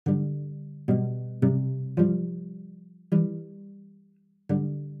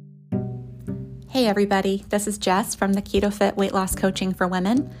Hey everybody, this is Jess from the Keto Fit Weight Loss Coaching for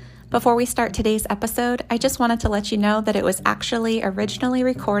Women. Before we start today's episode, I just wanted to let you know that it was actually originally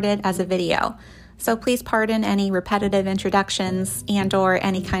recorded as a video. So please pardon any repetitive introductions and/or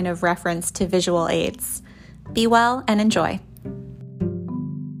any kind of reference to visual aids. Be well and enjoy.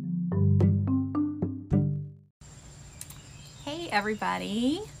 Hey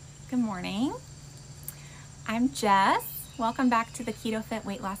everybody, good morning. I'm Jess. Welcome back to the Keto Fit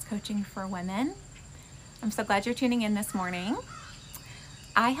Weight Loss Coaching for Women. I'm so glad you're tuning in this morning.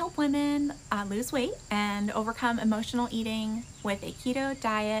 I help women lose weight and overcome emotional eating with a keto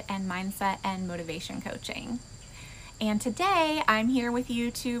diet and mindset and motivation coaching. And today I'm here with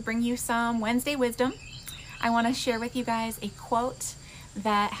you to bring you some Wednesday wisdom. I want to share with you guys a quote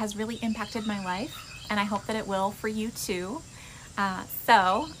that has really impacted my life, and I hope that it will for you too.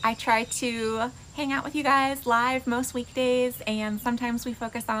 So I try to hang out with you guys live most weekdays, and sometimes we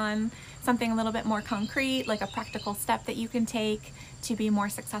focus on something a little bit more concrete, like a practical step that you can take to be more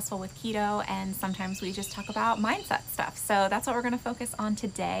successful with keto, and sometimes we just talk about mindset stuff. So that's what we're going to focus on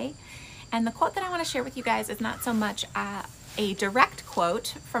today. And the quote that I want to share with you guys is not so much a direct quote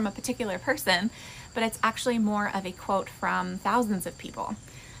from a particular person, but it's actually more of a quote from thousands of people.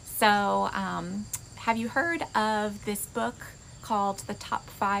 So have you heard of this book called The Top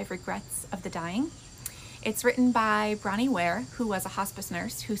 5 Regrets of the Dying? It's written by Bronnie Ware, who was a hospice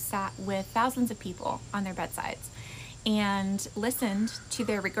nurse who sat with thousands of people on their bedsides and listened to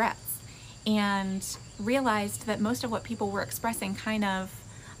their regrets and realized that most of what people were expressing kind of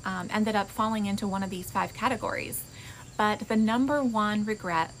ended up falling into one of these 5 categories. But the number one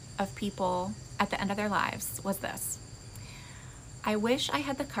regret of people at the end of their lives was this: I wish I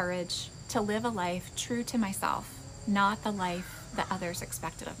had the courage to live a life true to myself, not the life that others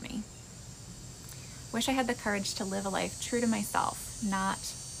expected of me. Wish I had the courage to live a life true to myself, not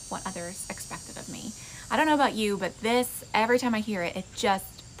what others expected of me. I don't know about you, but this, every time I hear it, it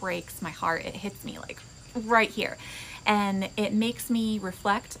just breaks my heart. It hits me like right here. And it makes me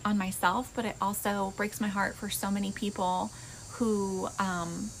reflect on myself, but it also breaks my heart for so many people who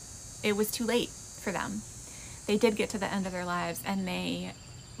it was too late for them. They did get to the end of their lives and they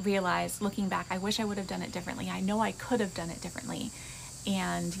realized, looking back, I wish I would have done it differently. I know I could have done it differently.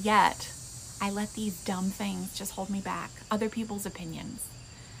 And yet I let these dumb things just hold me back. Other people's opinions.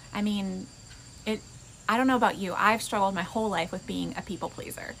 I mean, I don't know about you. I've struggled my whole life with being a people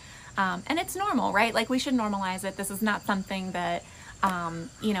pleaser. And it's normal, right? Like, we should normalize it. This is not something that,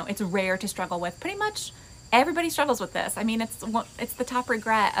 it's rare to struggle with. Pretty much everybody struggles with this. I mean, it's the top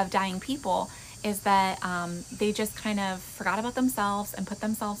regret of dying people is that they just kind of forgot about themselves and put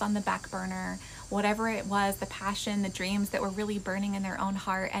themselves on the back burner, whatever it was, the passion, the dreams that were really burning in their own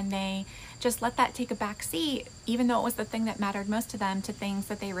heart, and they just let that take a back seat, even though it was the thing that mattered most to them, to things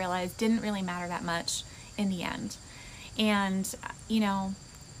that they realized didn't really matter that much in the end. And,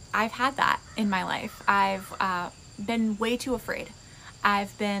 I've had that in my life. I've been way too afraid.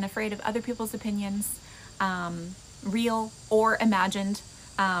 I've been afraid of other people's opinions, real or imagined.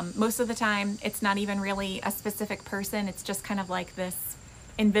 Most of the time, it's not even really a specific person. It's just kind of like this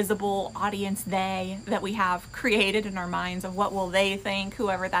invisible audience they that we have created in our minds of what will they think,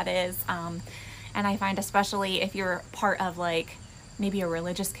 whoever that is. And I find, especially if you're part of like maybe a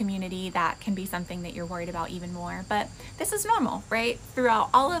religious community, that can be something that you're worried about even more. But this is normal, right? Throughout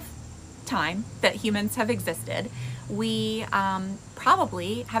all of time that humans have existed, we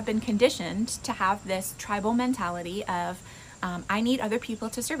probably have been conditioned to have this tribal mentality of I need other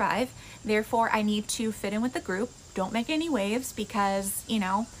people to survive, therefore I need to fit in with the group. Don't make any waves, because,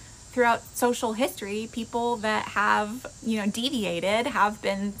 throughout social history, people that have, deviated have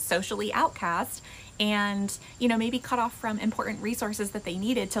been socially outcast and, maybe cut off from important resources that they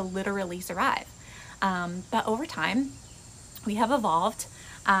needed to literally survive. But over time, we have evolved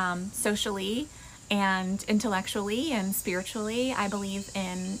socially and intellectually and spiritually. I believe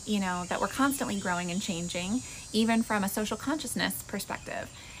in, that we're constantly growing and changing, even from a social consciousness perspective.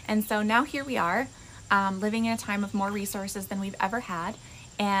 And so now here we are, living in a time of more resources than we've ever had.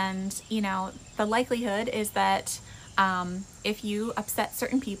 And, the likelihood is that if you upset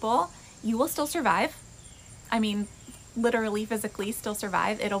certain people, you will still survive. I mean, literally, physically still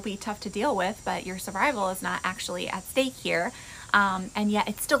survive. It'll be tough to deal with, but your survival is not actually at stake here. And yet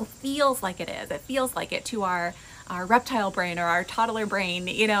it still feels like it is. It feels like it to our reptile brain or our toddler brain,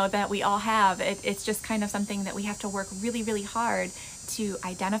 that we all have. It's just kind of something that we have to work really, really hard to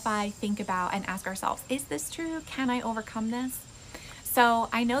identify, think about, and ask ourselves, is this true? Can I overcome this? So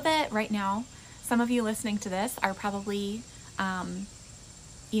I know that right now, some of you listening to this are probably,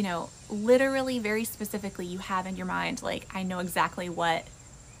 literally very specifically, you have in your mind, like, I know exactly what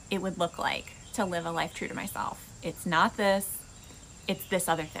it would look like to live a life true to myself. It's not this, it's this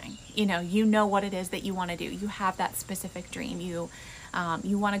other thing. You know what it is that you want to do. You have that specific dream. You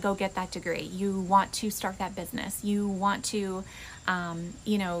want to go get that degree. You want to start that business. You want to,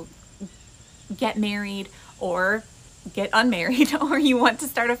 get married or get unmarried, or you want to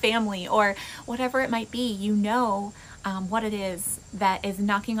start a family, or whatever it might be. What it is that is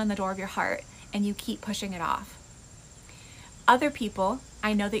knocking on the door of your heart, and you keep pushing it off. Other people,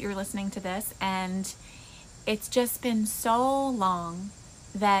 I know that you're listening to this, and it's just been so long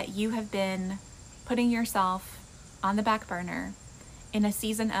that you have been putting yourself on the back burner in a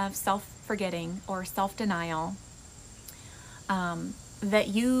season of self-forgetting or self-denial, that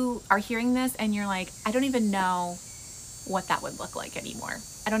you are hearing this and you're like, I don't even know what that would look like anymore.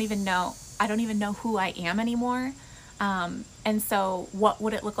 I don't even know who I am anymore. And so what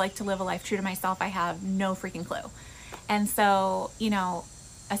would it look like to live a life true to myself? I have no freaking clue. And so,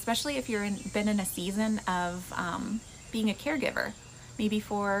 especially if been in a season of being a caregiver, maybe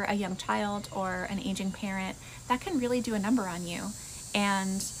for a young child or an aging parent, that can really do a number on you.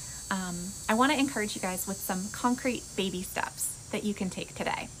 And I want to encourage you guys with some concrete baby steps that you can take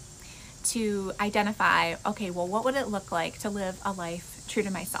today to identify, okay, well, what would it look like to live a life true to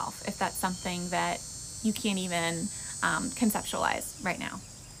myself, if that's something that you can't even conceptualize right now.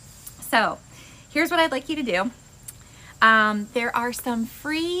 So here's what I'd like you to do. There are some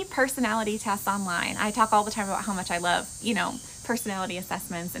free personality tests online. I talk all the time about how much I love, personality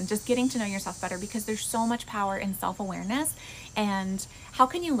assessments and just getting to know yourself better, because there's so much power in self-awareness. And how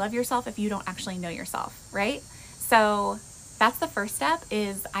can you love yourself if you don't actually know yourself, right? So that's the first step,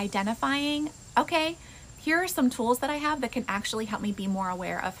 is identifying, okay, here are some tools that I have that can actually help me be more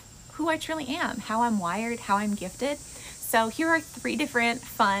aware of who I truly am, how I'm wired, how I'm gifted. So here are 3 different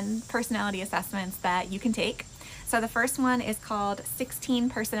fun personality assessments that you can take. So the first one is called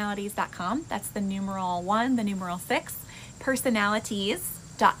 16personalities.com. That's the numeral 1, the numeral 6,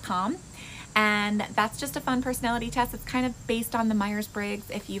 personalities.com. And that's just a fun personality test. It's kind of based on the Myers-Briggs,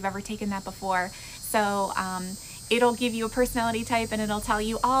 if you've ever taken that before. So it'll give you a personality type, and it'll tell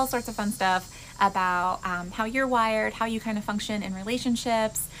you all sorts of fun stuff about how you're wired, how you kind of function in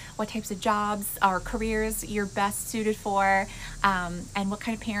relationships, what types of jobs or careers you're best suited for, and what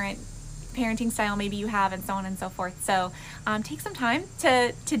kind of parenting style maybe you have, and so on and so forth. So take some time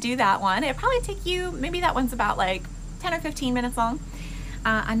to do that one. It'll probably take you, maybe that one's about like 10 or 15 minutes long.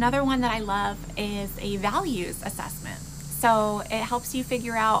 Another one that I love is a values assessment. So it helps you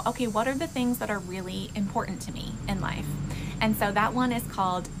figure out, okay, what are the things that are really important to me in life? And so that one is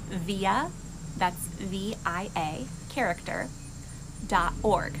called VIA, that's VIA, character.org.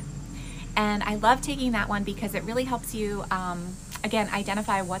 And I love taking that one because it really helps you, again,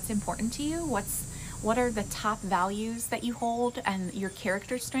 identify what's important to you, what are the top values that you hold and your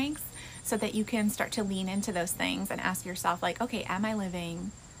character strengths, so that you can start to lean into those things and ask yourself, like, okay, am I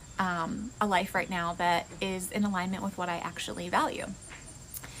living a life right now that is in alignment with what I actually value?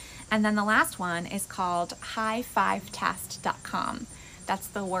 And then the last one is called high5test.com. That's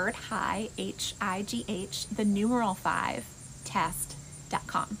the word high, H-I-G-H, the numeral 5,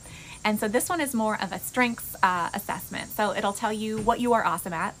 test.com. And so this one is more of a strengths assessment. So it'll tell you what you are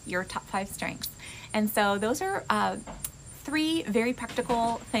awesome at, your top 5 strengths. And so those are 3 very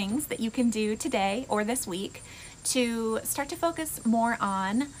practical things that you can do today or this week to start to focus more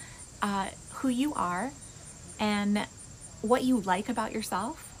on who you are and what you like about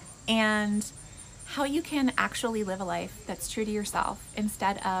yourself, and how you can actually live a life that's true to yourself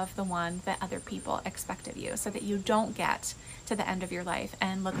instead of the one that other people expect of you, so that you don't get to the end of your life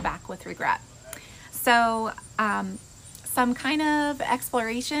and look back with regret. So some kind of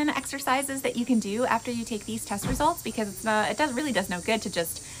exploration exercises that you can do after you take these test results, because it really does no good to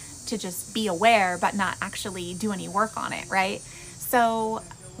just be aware but not actually do any work on it, right? So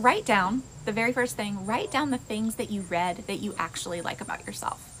write down, the very first thing, write down the things that you read that you actually like about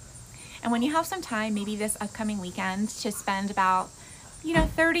yourself. And when you have some time, maybe this upcoming weekend, to spend about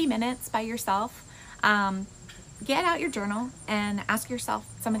 30 minutes by yourself, get out your journal and ask yourself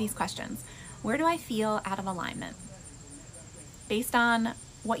some of these questions. Where do I feel out of alignment? Based on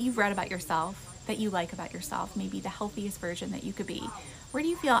what you've read about yourself, that you like about yourself, maybe the healthiest version that you could be, where do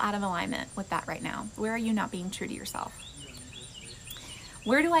you feel out of alignment with that right now? Where are you not being true to yourself?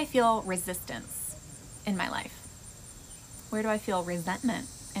 Where do I feel resistance in my life? Where do I feel resentment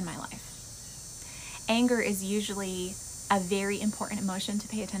in my life? Anger is usually a very important emotion to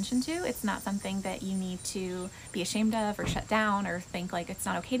pay attention to. It's not something that you need to be ashamed of or shut down or think like it's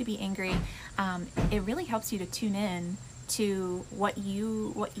not okay to be angry. It really helps you to tune in to what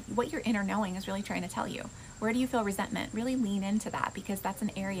your inner knowing is really trying to tell you. Where do you feel resentment? Really lean into that, because that's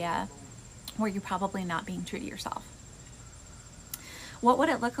an area where you're probably not being true to yourself. What would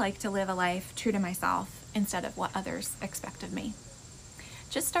it look like to live a life true to myself instead of what others expect of me?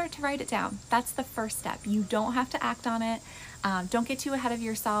 Just start to write it down. That's the first step. You don't have to act on it. Don't get too ahead of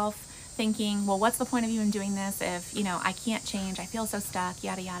yourself thinking, well, what's the point of even doing this if, I can't change, I feel so stuck,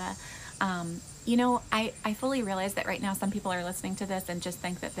 yada, yada. I fully realize that right now some people are listening to this and just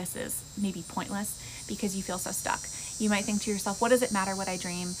think that this is maybe pointless because you feel so stuck. You might think to yourself, what does it matter what I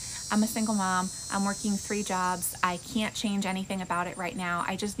dream? I'm a single mom. I'm working 3 jobs. I can't change anything about it right now.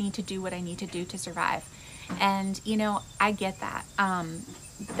 I just need to do what I need to do to survive. And, I get that.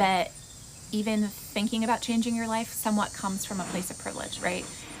 That even thinking about changing your life somewhat comes from a place of privilege, right?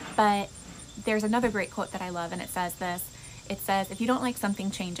 But there's another great quote that I love, and it says this. It says, if you don't like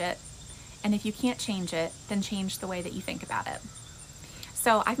something, change it. And if you can't change it, then change the way that you think about it.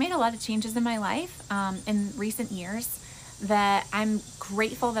 So I've made a lot of changes in my life in recent years that I'm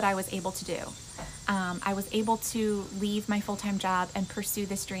grateful that I was able to do. I was able to leave my full-time job and pursue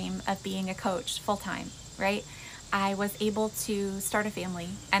this dream of being a coach full-time, right? I was able to start a family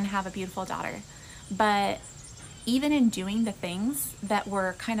and have a beautiful daughter. But even in doing the things that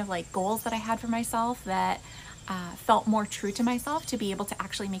were kind of like goals that I had for myself that felt more true to myself to be able to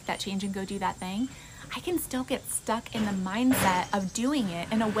actually make that change and go do that thing, I can still get stuck in the mindset of doing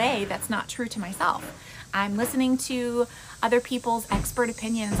it in a way that's not true to myself. I'm listening to other people's expert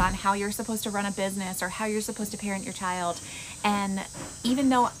opinions on how you're supposed to run a business or how you're supposed to parent your child. And even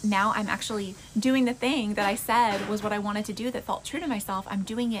though now I'm actually doing the thing that I said was what I wanted to do that felt true to myself, I'm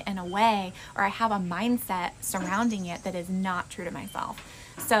doing it in a way, or I have a mindset surrounding it that is not true to myself.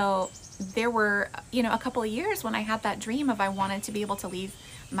 So there were, a couple of years when I had that dream of I wanted to be able to leave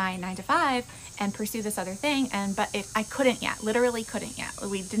my 9-to-5 and pursue this other thing. But I couldn't yet, literally couldn't yet.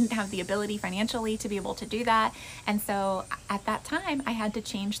 We didn't have the ability financially to be able to do that. And so at that time, I had to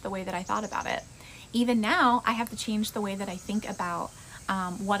change the way that I thought about it. Even now, I have to change the way that I think about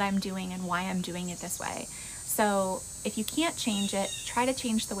what I'm doing and why I'm doing it this way. So if you can't change it, try to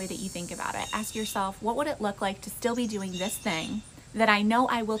change the way that you think about it. Ask yourself, what would it look like to still be doing this thing that I know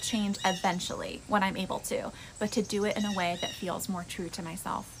I will change eventually when I'm able to, but to do it in a way that feels more true to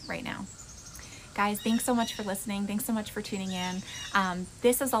myself right now. Guys, thanks so much for listening. Thanks so much for tuning in.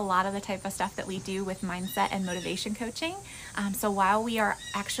 This is a lot of the type of stuff that we do with mindset and motivation coaching. So while we are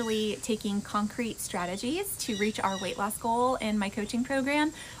actually taking concrete strategies to reach our weight loss goal in my coaching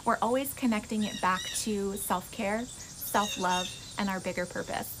program, we're always connecting it back to self-care, self-love, and our bigger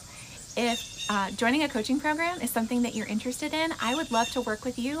purpose. If joining a coaching program is something that you're interested in, I would love to work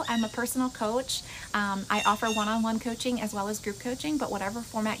with you. I'm a personal coach. I offer one-on-one coaching as well as group coaching, but whatever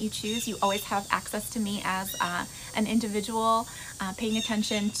format you choose, you always have access to me as an individual, paying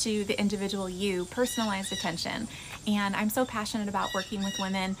attention to the individual you, personalized attention. And I'm so passionate about working with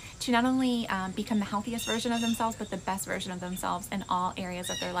women to not only become the healthiest version of themselves, but the best version of themselves in all areas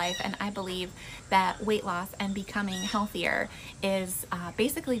of their life. And I believe that weight loss and becoming healthier is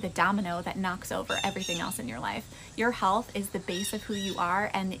basically the domino that knocks over everything else in your life. Your health is the base of who you are.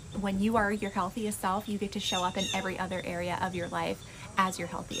 And when you are your healthiest self, you get to show up in every other area of your life as your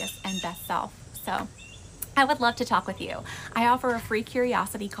healthiest and best self. So I would love to talk with you. I offer a free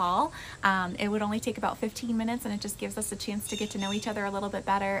curiosity call. It would only take about 15 minutes, and it just gives us a chance to get to know each other a little bit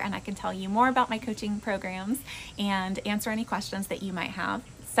better, and I can tell you more about my coaching programs and answer any questions that you might have.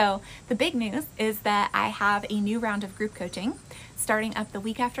 So the big news is that I have a new round of group coaching starting up the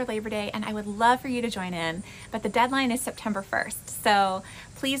week after Labor Day, and I would love for you to join in, but the deadline is September 1st. So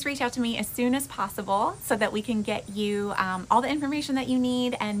please reach out to me as soon as possible so that we can get you all the information that you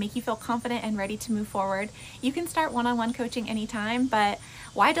need and make you feel confident and ready to move forward. You can start one-on-one coaching anytime, but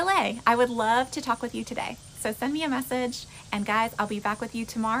why delay? I would love to talk with you today. So send me a message, and guys, I'll be back with you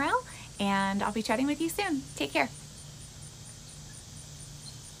tomorrow, and I'll be chatting with you soon. Take care.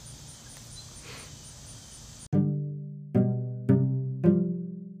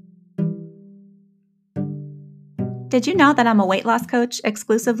 Did you know that I'm a weight loss coach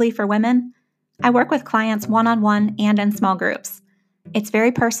exclusively for women? I work with clients one-on-one and in small groups. It's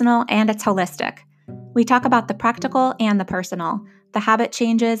very personal and it's holistic. We talk about the practical and the personal, the habit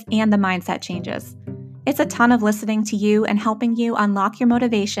changes and the mindset changes. It's a ton of listening to you and helping you unlock your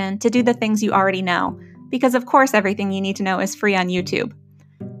motivation to do the things you already know, because of course everything you need to know is free on YouTube.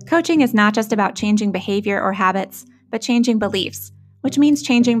 Coaching is not just about changing behavior or habits, but changing beliefs, which means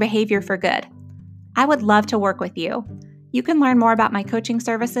changing behavior for good. I would love to work with you. You can learn more about my coaching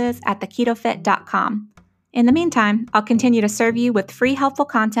services at theketofit.com. In the meantime, I'll continue to serve you with free helpful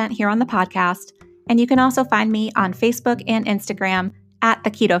content here on the podcast, and you can also find me on Facebook and Instagram at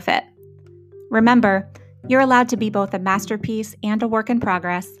The Keto Fit. Remember, You're allowed to be both a masterpiece and a work in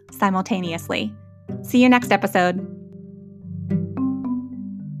progress simultaneously. See you next episode.